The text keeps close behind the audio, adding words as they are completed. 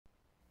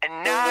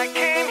And I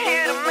came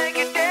here to make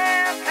you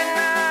dance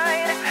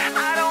tonight.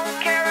 I don't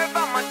care if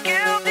I'm a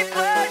guilty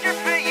pleasure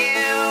for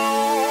you.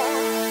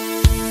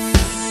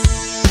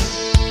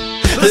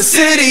 The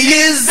city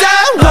is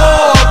at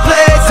war,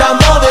 plagues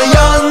on all the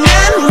young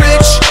and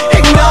rich.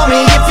 Ignore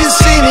me if you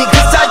see me,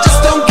 cause I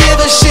just don't give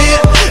a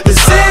shit. The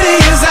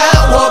city is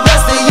at war,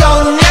 bless the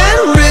young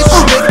and rich.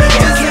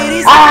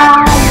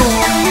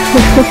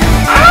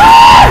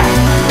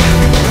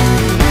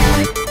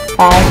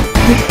 Are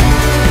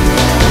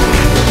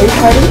you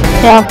ready?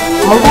 Yeah.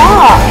 Oh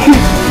wow.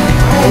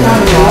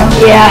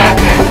 Yeah.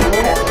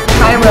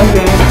 Hi,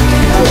 Rosemary.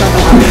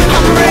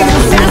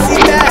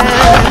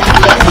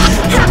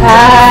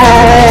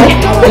 Hi.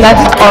 And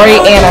that's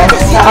Ariana.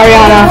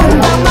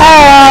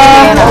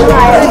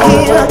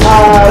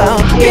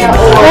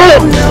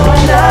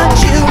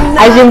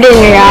 I zoomed in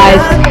your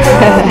eyes.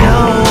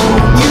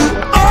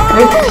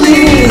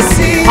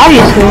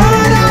 Obviously.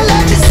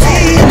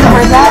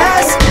 Heard that?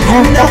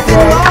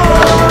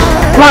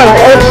 Come on,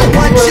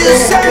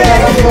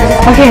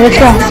 okay, let's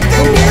go.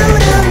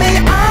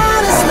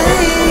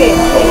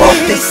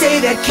 They say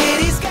that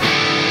kitty's got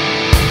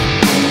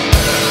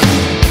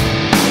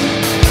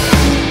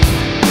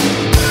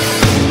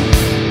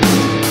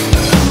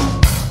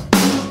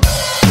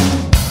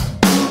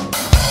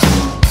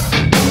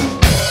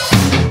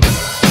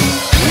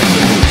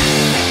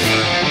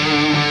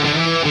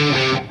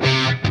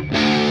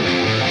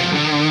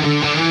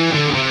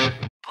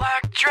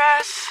Black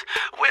dress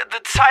with the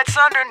tights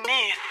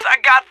underneath. I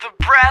got the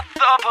breath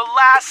of her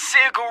last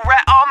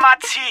cigarette on my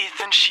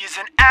teeth. And she's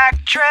an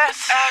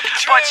actress,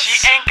 but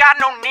she ain't got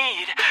no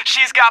need.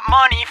 She's got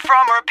money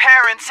from her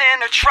parents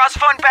in a trust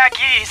fund back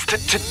east.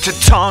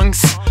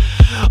 Tongues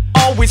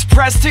always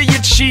pressed to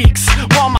your cheeks while my